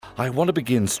I want to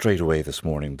begin straight away this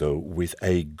morning, though, with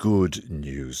a good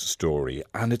news story,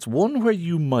 and it's one where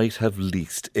you might have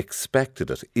least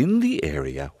expected it, in the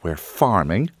area where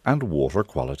farming and water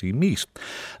quality meet.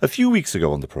 A few weeks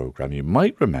ago on the programme, you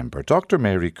might remember Dr.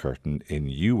 Mary Curtin in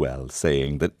UL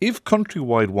saying that if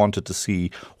Countrywide wanted to see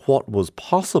what was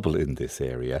possible in this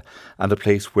area and a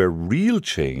place where real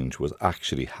change was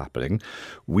actually happening,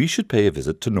 we should pay a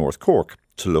visit to North Cork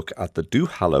to look at the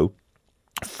Duhallow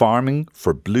Farming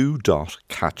for Blue Dot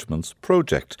Catchments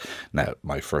project. Now,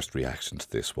 my first reaction to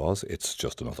this was, it's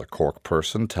just another Cork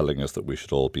person telling us that we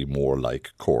should all be more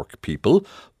like Cork people,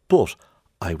 but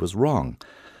I was wrong.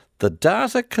 The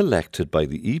data collected by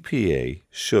the EPA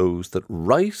shows that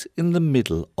right in the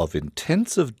middle of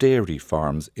intensive dairy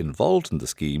farms involved in the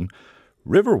scheme,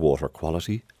 river water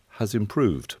quality has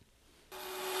improved.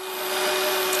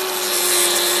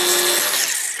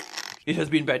 It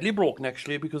has been badly broken,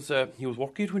 actually, because he was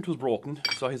working it when it was broken,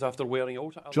 so he's after wearing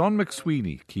out. John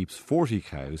McSweeney keeps 40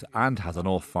 cows and has an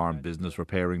off-farm business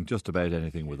repairing just about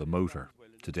anything with a motor.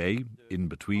 Today, in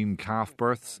between calf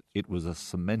births, it was a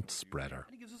cement spreader.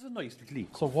 It gives us a nice little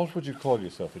leak. So what would you call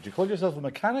yourself? Would you call yourself a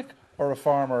mechanic or a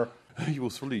farmer?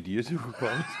 Useful idiot.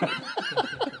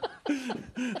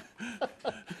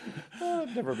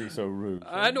 Never be so rude.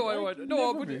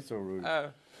 Never be so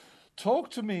rude.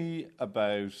 Talk to me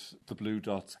about the Blue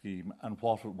Dot scheme and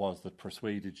what it was that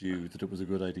persuaded you that it was a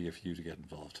good idea for you to get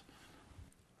involved.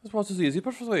 I suppose it's easy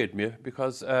to persuade me,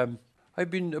 because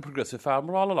I've been a progressive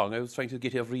farmer all along. I was trying to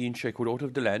get every inch I could out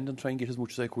of the land and try and get as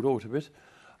much as I could out of it.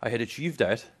 I had achieved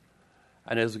that,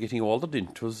 and as I was getting older, then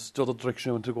it was the other direction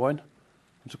I wanted to go in. I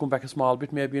wanted to come back a small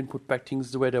bit maybe and put back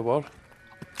things the way they were.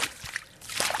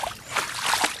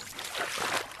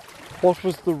 What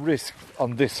was the risk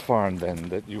on this farm then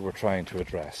that you were trying to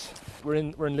address? We're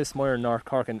in Lismire, North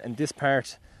Cork, and this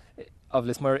part of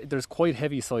Lismire, there's quite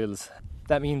heavy soils.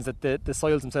 That means that the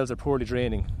soils themselves are poorly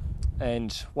draining.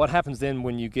 And what happens then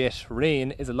when you get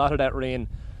rain is a lot of that rain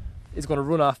is going to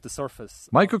run off the surface.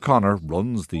 Mike O'Connor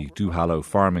runs the Duhallow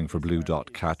Farming for Blue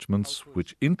Dot Catchments,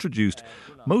 which introduced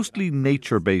mostly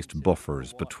nature-based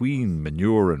buffers between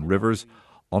manure and rivers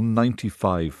on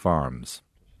 95 farms.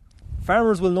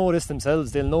 Farmers will know this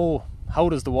themselves. They'll know how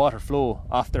does the water flow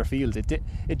off their fields.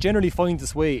 It generally finds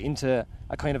its way into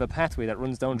a kind of a pathway that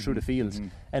runs down through the fields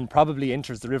and probably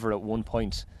enters the river at one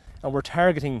point. And we're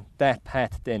targeting that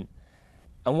path then.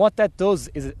 And what that does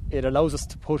is it allows us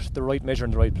to put the right measure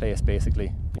in the right place,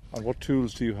 basically. And what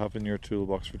tools do you have in your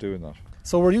toolbox for doing that?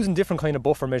 So we're using different kind of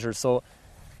buffer measures. So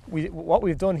what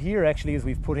we've done here actually is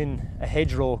we've put in a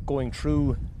hedgerow going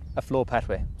through a flow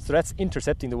pathway. So that's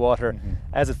intercepting the water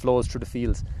as it flows through the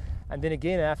fields. And then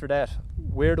again after that,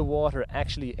 where the water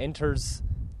actually enters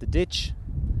the ditch,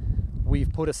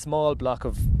 we've put a small block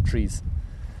of trees.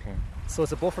 Okay. So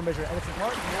it's a buffer measure, and it's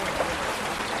important to know.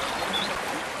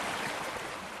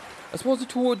 I suppose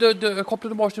a couple of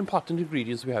the most important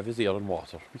ingredients we have is air and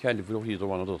water. We can't live without either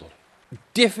one or the other.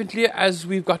 Definitely, as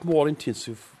we've got more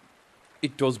intensive,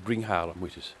 it does bring harm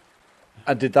with it.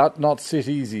 And did that not sit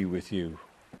easy with you?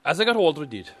 As I got older,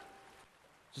 it did.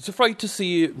 It's a fright to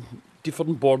see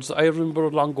different birds. I remember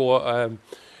long ago,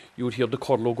 you would hear the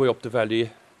curlew go up the valley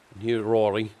and hear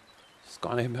roaring. It's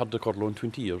gone. I haven't heard the curlew in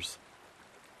 20 years.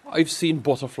 I've seen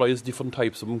butterflies, different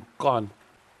types of them, gone.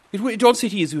 It don't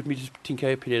sit easy with me to think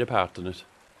I played a part in it.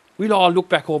 We'll all look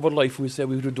back over life and we say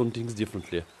we would have done things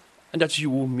differently. And that's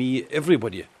you, me,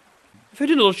 everybody. If I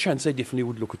had another chance, I definitely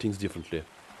would look at things differently.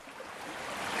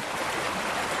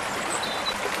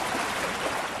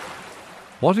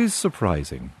 What is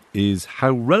surprising is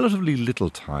how relatively little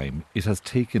time it has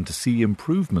taken to see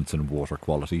improvements in water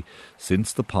quality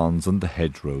since the ponds and the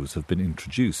hedgerows have been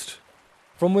introduced.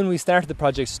 From when we started the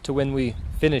project to when we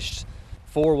finished,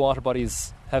 4 water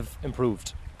bodies have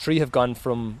improved. 3 have gone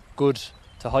from good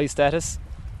to high status,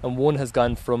 and 1 has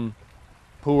gone from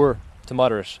poor to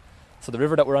moderate. So the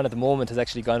river that we're on at the moment has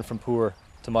actually gone from poor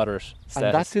to moderate status.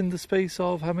 And that's in the space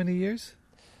of how many years?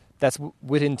 That's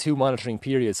within 2 monitoring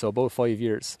periods, so about 5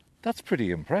 years. That's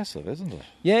pretty impressive, isn't it?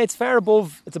 Yeah, it's far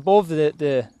above. It's above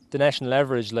the national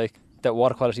average. Like, that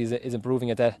water quality is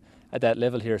improving at that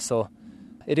level here. So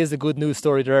it is a good news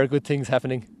story. There are good things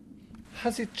happening.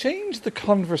 Has it changed the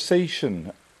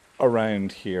conversation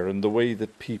around here and the way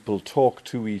that people talk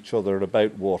to each other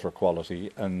about water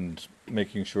quality and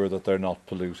making sure that they're not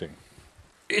polluting?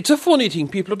 It's a funny thing.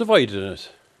 People are divided in it.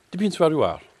 Depends where you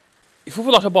are. If you have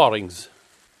a lot of borings,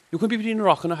 you can be between a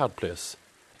rock and a hard place.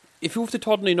 If you have to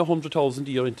turn in 100,000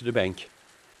 a year into the bank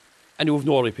and you have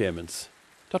no repayments,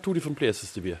 there are 2 different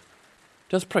places to be.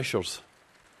 There's pressures.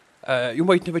 You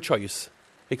mightn't have a choice.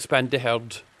 Expand the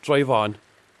herd, drive on.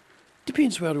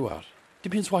 Depends where you are.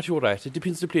 Depends what you're at. It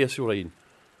depends the place you're in.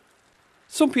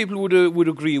 Some people would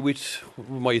agree with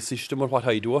my system or what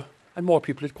I do, and more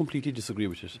people would completely disagree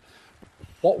with it.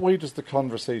 What way does the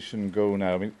conversation go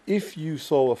now? I mean, if you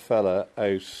saw a fella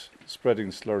out spreading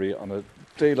slurry on a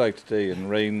day like today and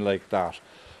rain like that,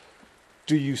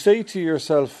 do you say to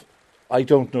yourself, I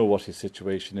don't know what his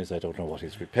situation is, I don't know what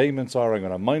his repayments are, I'm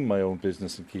going to mind my own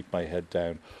business and keep my head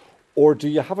down? Or do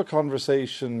you have a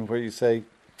conversation where you say,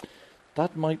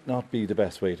 that might not be the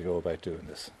best way to go about doing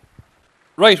this?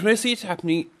 Right, when I see it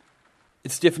happening,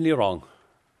 it's definitely wrong.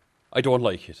 I don't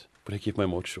like it, but I keep my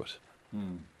mouth shut.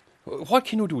 What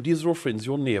can you do? These are your friends,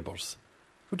 your neighbours,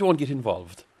 who don't get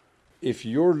involved. If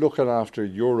you're looking after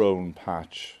your own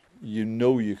patch, you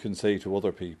know you can say to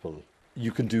other people,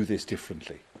 you can do this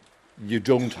differently. You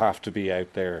don't have to be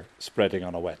out there spreading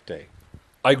on a wet day.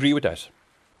 I agree with that,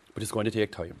 but it's going to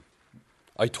take time.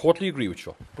 I totally agree with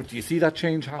you. But do you see that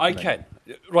change happening? I can.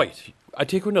 Right, I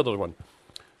take another one.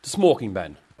 The smoking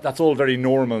ban. That's all very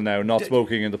normal now, not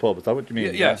smoking in the pub. Is that what you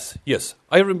mean? Yes.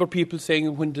 I remember people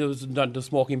saying when the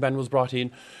smoking ban was brought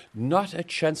in, not a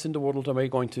chance in the world am I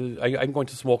going to... I'm going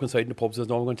to smoke inside in the pubs. There's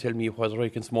no one going to tell me whether I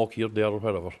can smoke here, there or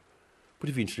wherever. But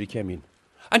eventually it came in.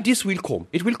 And this will come.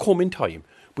 It will come in time.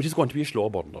 But it's going to be a slow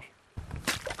burner.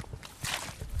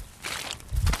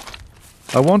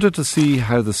 I wanted to see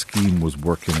how the scheme was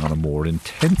working on a more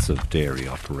intensive dairy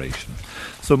operation.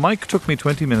 So Mike took me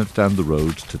 20 minutes down the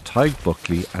road to Teagasc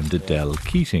Buckley and Adele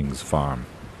Keating's farm.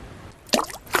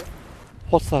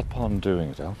 What's that pond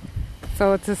doing, Adele?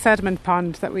 So it's a sediment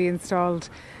pond that we installed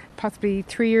possibly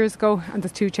 3 years ago, and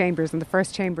there's 2 chambers, and the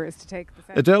first chamber is to take the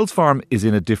sediment. Adele's farm is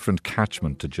in a different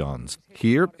catchment to John's.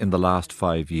 Here, in the last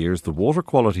 5 years, the water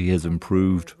quality has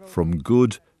improved from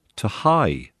good to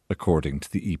high, according to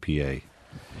the EPA.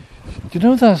 You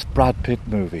know that Brad Pitt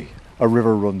movie, A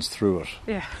River Runs Through It?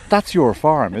 Yeah. That's your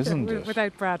farm, isn't it?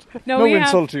 Without Brad. No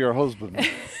insult to your husband.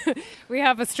 We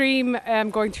have a stream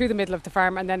going through the middle of the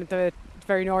farm, and then at the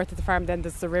very north of the farm, then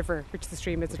there's the river, which the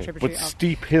stream is a tributary But of.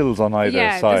 steep hills on either side.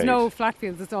 Yeah, there's no flat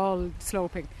fields, it's all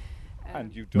sloping.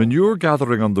 And you Manure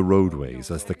gathering on the roadways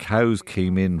as the cows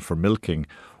came in for milking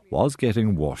was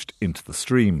getting washed into the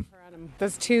stream.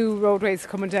 There's 2 roadways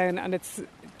coming down, and it's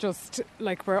just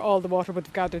like where all the water would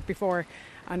have gathered before,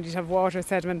 and you'd have water,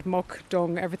 sediment, muck,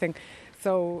 dung, everything.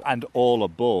 So and all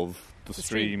above the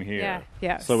stream here.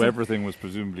 Yeah. So everything was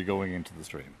presumably going into the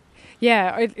stream.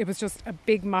 Yeah, it was just a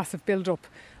big, massive build-up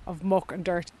of muck and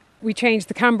dirt. We changed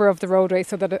the camber of the roadway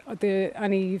so that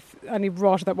any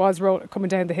water that was coming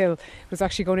down the hill was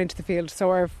actually going into the field.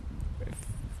 So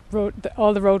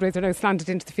all the roadways are now slanted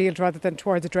into the field rather than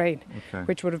towards a drain,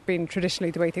 which would have been traditionally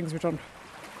the way things were done.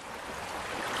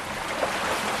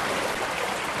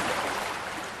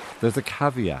 There's a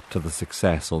caveat to the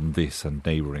success on this and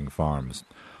neighbouring farms.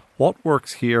 What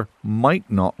works here might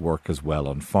not work as well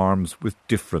on farms with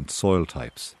different soil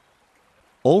types.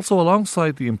 Also,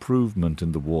 alongside the improvement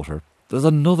in the water, there's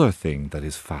another thing that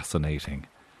is fascinating.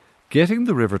 Getting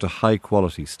the river to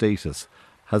high-quality status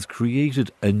has created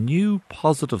a new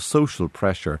positive social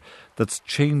pressure that's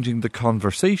changing the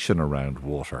conversation around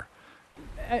water.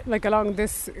 Like along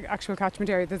this actual catchment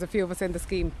area, there's a few of us in the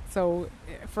scheme. So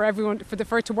for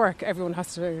it to work, everyone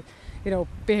has to,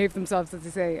 behave themselves, as they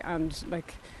say, and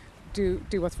do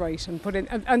what's right and put in.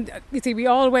 And you see, we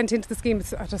all went into the scheme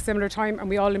at a similar time, and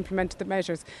we all implemented the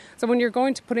measures. So when you're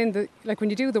going to put in when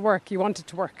you do the work, you want it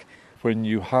to work. When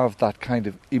you have that kind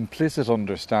of implicit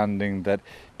understanding that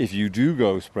if you do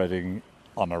go spreading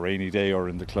on a rainy day or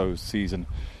in the closed season,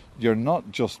 you're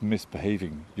not just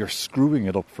misbehaving, you're screwing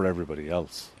it up for everybody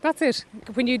else. That's it.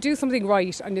 When you do something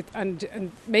right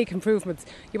and make improvements,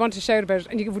 you want to shout about it,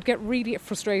 and you would get really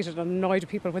frustrated and annoyed at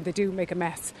people when they do make a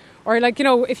mess. Or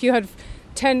if you had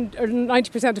 10 or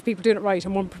 90% of people doing it right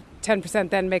and 10%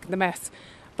 then making the mess.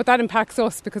 But that impacts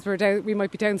us because we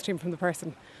might be downstream from the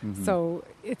person. Mm-hmm. So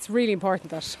it's really important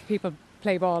that people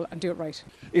play ball and do it right.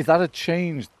 Is that a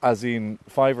change, as in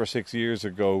 5 or 6 years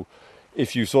ago?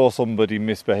 If you saw somebody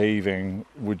misbehaving,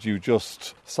 would you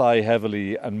just sigh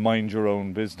heavily and mind your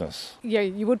own business? Yeah,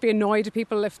 you would be annoyed at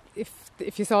people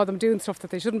if you saw them doing stuff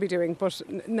that they shouldn't be doing, but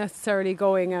necessarily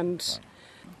going and,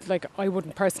 I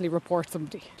wouldn't personally report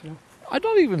somebody. I'm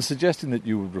not even suggesting that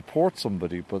you would report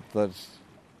somebody, but that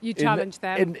you challenge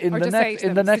them. In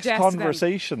the next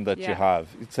conversation that you have,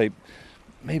 you'd say,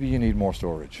 maybe you need more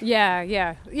storage.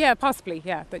 Yeah, possibly,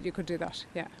 that you could do that,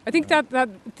 yeah. I think that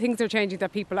things are changing,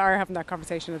 that people are having that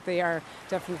conversation, that they are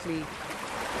definitely...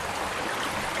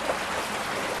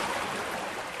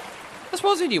 I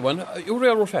suppose anyone, your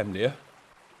railroad family,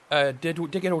 they get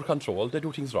out of control, they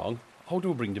do things wrong. How do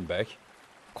we bring them back?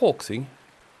 Coaxing,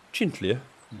 gently.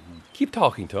 Keep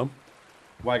talking to him.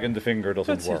 Wagging the finger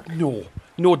doesn't That's work. it.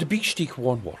 No, the big stick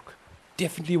won't work.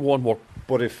 Definitely won't work.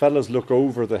 But if fellas look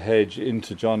over the hedge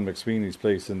into John McSweeney's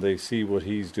place and they see what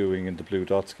he's doing in the Blue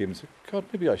Dot scheme and say, God,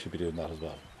 maybe I should be doing that as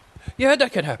well. Yeah,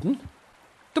 that can happen.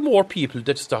 The more people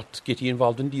that start getting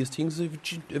involved in these things,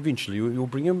 eventually you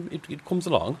bring them, it comes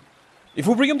along. If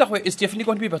we bring them that way, it's definitely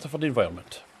going to be better for the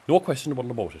environment. No question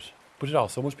about it. But it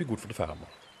also must be good for the farmer.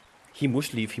 He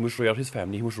must live, he must rear his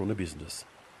family, he must run a business.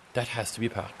 That has to be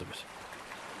part of it.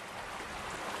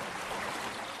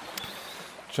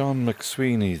 John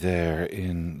McSweeney there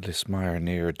in Lismire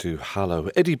near Duhallow.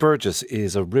 Eddie Burgess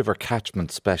is a river catchment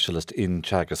specialist in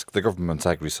Teagasc, the government's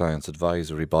agri-science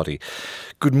advisory body.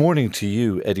 Good morning to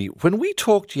you, Eddie. When we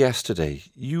talked yesterday,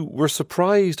 you were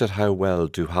surprised at how well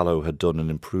Duhallow had done in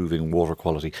improving water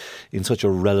quality in such a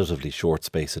relatively short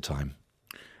space of time.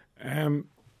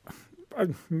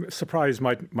 Surprise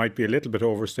might be a little bit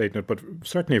overstating it, but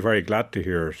certainly very glad to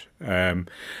hear it.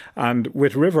 And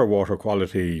with river water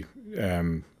quality,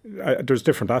 there's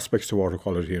different aspects to water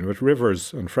quality, and with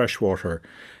rivers and fresh water,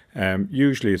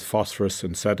 usually it's phosphorus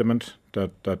and sediment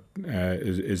that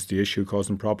is the issue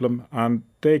causing problem, and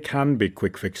they can be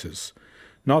quick fixes.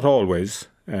 Not always.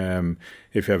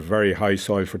 If you have very high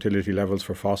soil fertility levels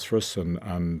for phosphorus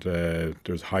and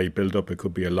there's high build-up, it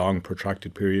could be a long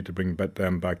protracted period to bring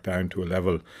them back down to a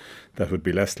level that would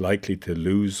be less likely to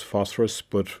lose phosphorus.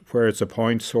 But where it's a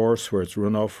point source, where it's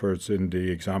runoff, where it's in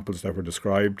the examples that were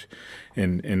described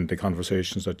in the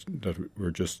conversations that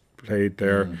were just played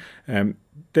there,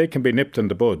 they can be nipped in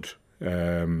the bud.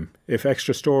 If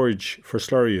extra storage for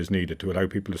slurry is needed to allow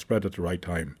people to spread at the right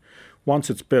time,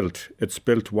 once it's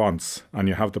built once, and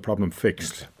you have the problem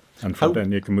fixed. Okay. And from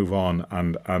then you can move on,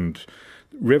 and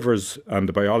rivers and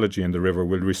the biology in the river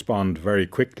will respond very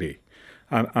quickly.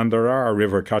 And there are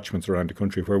river catchments around the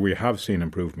country where we have seen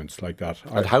improvements like that.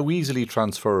 And how easily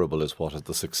transferable is what are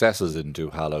the successes in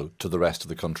Duhallow to the rest of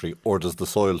the country, or does the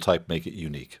soil type make it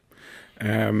unique?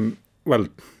 Well,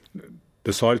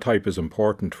 the soil type is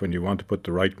important when you want to put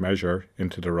the right measure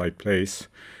into the right place.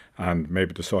 And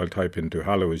maybe the soil type in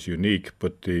Duhallow is unique,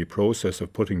 but the process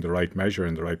of putting the right measure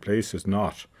in the right place is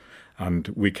not. And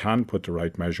we can put the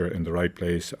right measure in the right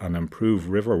place and improve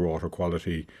river water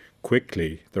quality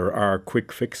quickly. There are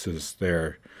quick fixes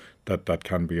there that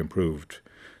can be improved.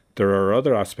 There are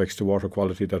other aspects to water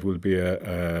quality that will be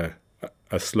a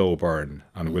slow burn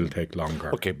and will take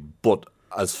longer. Okay, but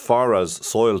as far as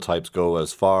soil types go,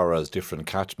 as far as different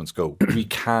catchments go, we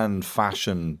can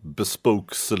fashion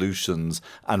bespoke solutions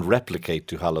and replicate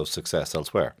Duhallow's success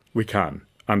elsewhere. We can,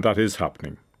 and that is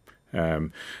happening.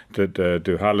 The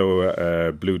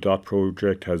Duhallow Blue Dot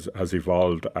project has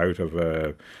evolved out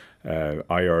of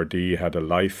IRD had a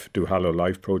Duhallow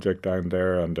Life project down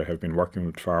there, and they have been working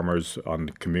with farmers on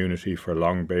the community for a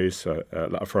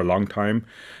long time,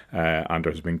 and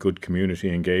there's been good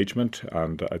community engagement,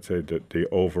 and I'd say that the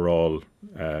overall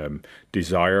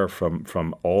desire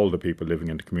from all the people living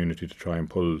in the community to try and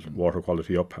pull water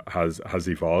quality up has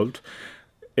evolved.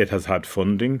 It has had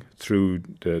funding through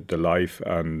the Life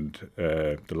and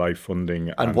the Life funding.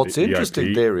 And what's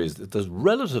interesting there is that there's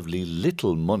relatively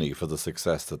little money for the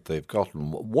success that they've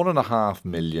gotten. 1.5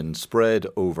 million spread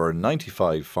over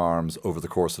 95 farms over the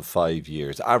course of 5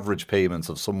 years. Average payments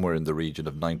of somewhere in the region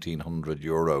of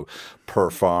 €1,900 per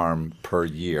farm per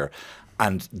year.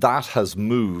 And that has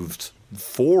moved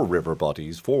 4 river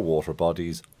bodies, 4 water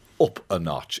bodies, up a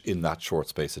notch in that short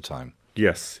space of time.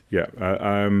 Yes, yeah,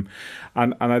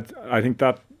 and I think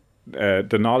that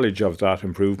the knowledge of that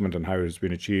improvement and how it has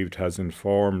been achieved has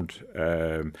informed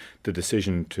the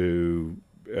decision to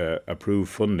approve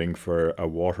funding for a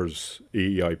waters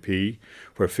EEIP,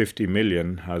 where 50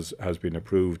 million has been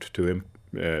approved to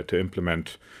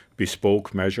implement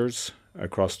bespoke measures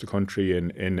across the country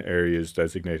in areas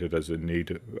designated as in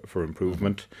need for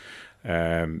improvement.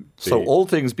 So all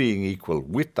things being equal,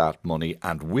 with that money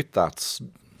and with that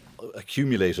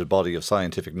accumulated body of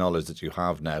scientific knowledge that you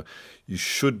have now, you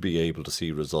should be able to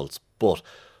see results. But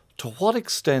to what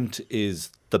extent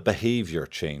is the behaviour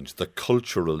change, the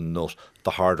cultural nut,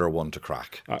 the harder one to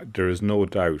crack? There is no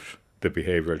doubt the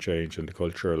behavioural change and the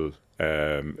cultural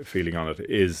feeling on it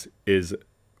is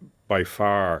by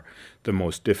far the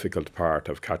most difficult part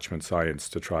of catchment science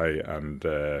to try and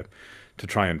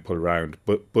pull around.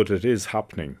 But it is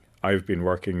happening. I've been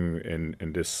working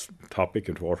in this topic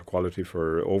in water quality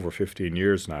for over 15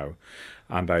 years now,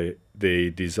 and the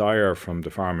desire from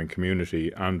the farming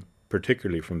community, and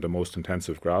particularly from the most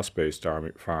intensive grass-based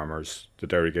farmers, the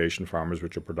derogation farmers,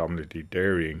 which are predominantly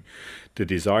dairying, the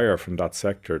desire from that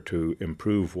sector to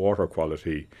improve water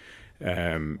quality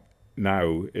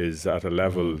now is at a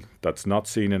level that's not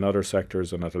seen in other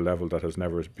sectors and at a level that has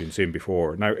never been seen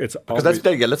before. Now, it's because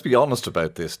let's be honest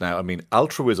about this now. I mean,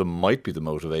 altruism might be the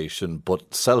motivation,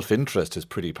 but self-interest is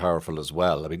pretty powerful as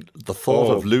well. I mean, the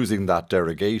thought of losing that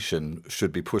derogation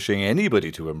should be pushing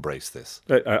anybody to embrace this.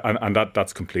 And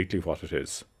that's completely what it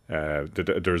is.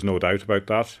 There's no doubt about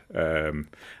that,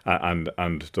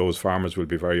 and those farmers will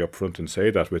be very upfront and say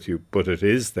that with you, but it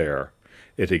is there.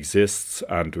 It exists,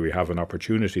 and we have an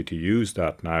opportunity to use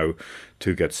that now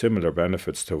to get similar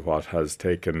benefits to what has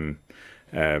taken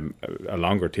a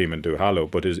longer team in Duhallow,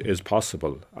 but is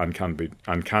possible and can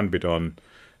be done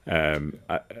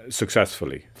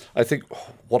successfully. I think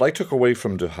what I took away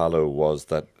from Duhallow was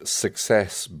that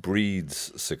success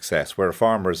breeds success. Where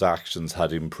farmers' actions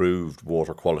had improved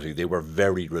water quality, they were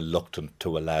very reluctant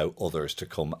to allow others to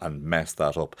come and mess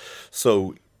that up.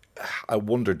 So I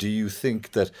wonder, do you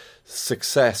think that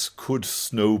success could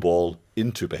snowball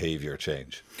into behaviour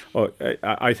change? Oh,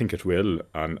 I think it will,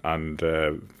 and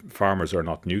farmers are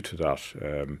not new to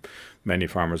that. Many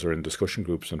farmers are in discussion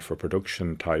groups, and for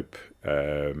production type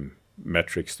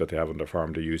metrics that they have on their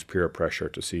farm, they use peer pressure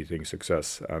to see things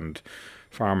success. And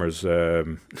farmers'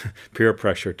 peer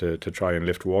pressure to try and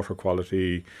lift water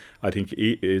quality, I think,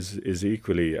 is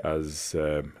equally as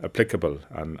applicable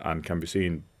and can be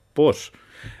seen. But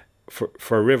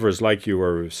for rivers like you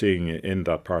were seeing in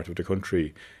that part of the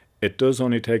country, it does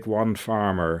only take one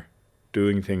farmer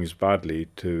doing things badly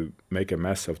to make a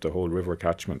mess of the whole river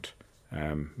catchment.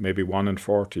 Maybe 1 in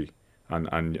 40,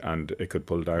 and it could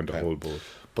pull down the whole boat.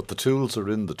 But the tools are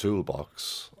in the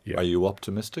toolbox. Yeah. Are you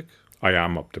optimistic? I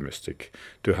am optimistic.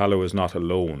 Duhallow is not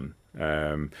alone.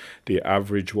 The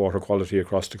average water quality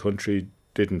across the country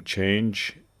didn't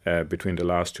change between the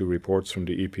last two reports from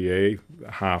the EPA.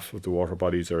 Half of the water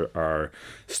bodies are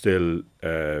still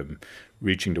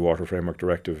reaching the Water Framework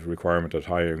Directive requirement at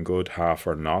high and good. Half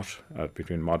are not,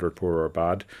 between moderate, poor or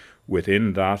bad.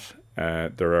 Within that,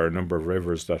 there are a number of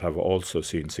rivers that have also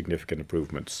seen significant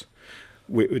improvements.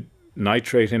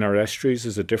 Nitrate in our estuaries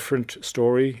is a different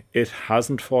story. It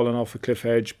hasn't fallen off a cliff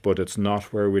edge, but it's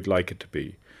not where we'd like it to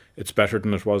be. It's better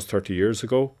than it was 30 years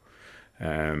ago.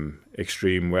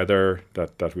 Extreme weather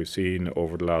that we've seen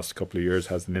over the last couple of years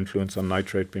has an influence on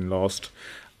nitrate being lost,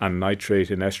 and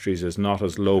nitrate in estuaries is not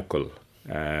as local.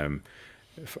 A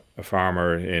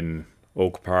farmer in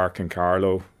Oak Park in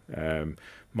Carlow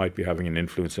might be having an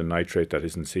influence in nitrate that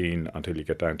isn't seen until you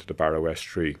get down to the Barrow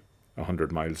estuary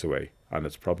 100 miles away, and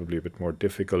it's probably a bit more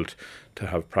difficult to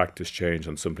have practice change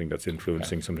on something that's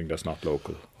influencing something that's not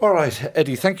local. All right,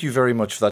 Eddie, thank you very much for that.